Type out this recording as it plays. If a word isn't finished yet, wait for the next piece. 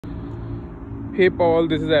Hey Paul,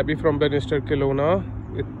 this is Abby from Bannister, Kelowna.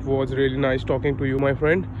 It was really nice talking to you, my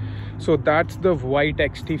friend. So that's the white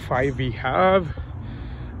XT5 we have.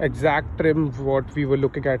 Exact trim what we were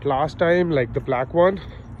looking at last time, like the black one.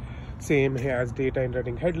 Same has daytime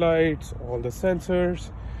running headlights, all the sensors,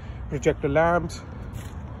 projector lamps,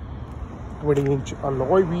 20-inch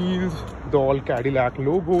alloy wheels, the all Cadillac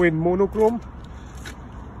logo in monochrome.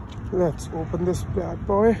 Let's open this bad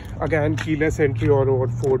boy. Again, keyless entry on all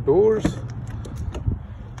 4 doors.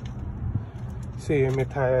 Same,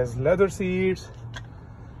 it has leather seats.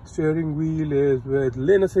 Steering wheel is with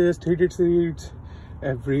lane assist, heated seats,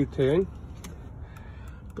 everything.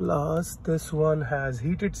 Plus, this one has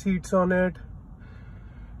heated seats on it,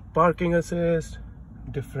 parking assist,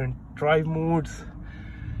 different drive modes.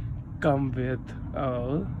 Come with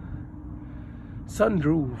a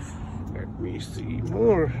sunroof. Let me see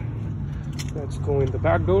more. Let's go in the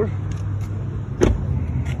back door.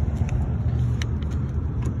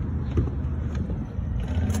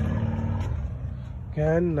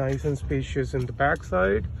 Again, nice and spacious in the back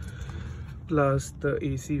side. Plus the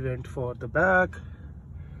AC vent for the back.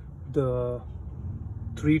 The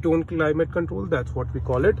 3-tone climate control, that's what we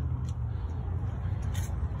call it.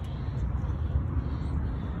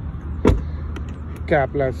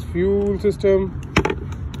 Capless fuel system.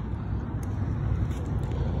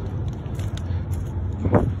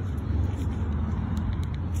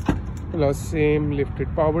 Plus same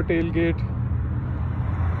lifted power tailgate.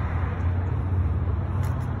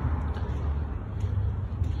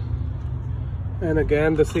 And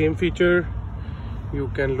again, the same feature. You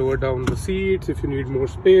can lower down the seats if you need more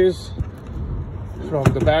space from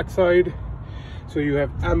the back side. So you have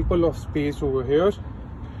ample of space over here.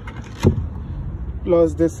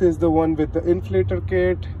 Plus this is the one with the inflator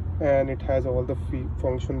kit, and it has all the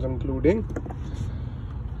functions including.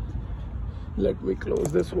 Let me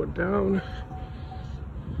close this one down.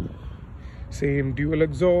 Same dual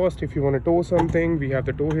exhaust. If you want to tow something, we have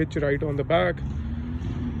the tow hitch right on the back.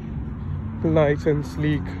 Nice and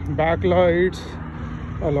sleek backlights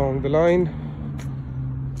along the line.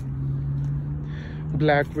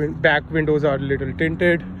 Back windows are a little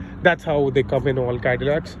tinted. That's how they come in all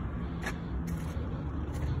Cadillacs.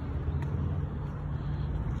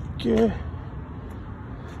 Okay.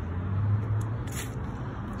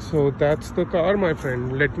 So that's the car, my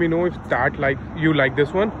friend. Let me know if you like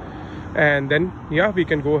this one, and then yeah, we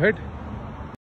can go ahead.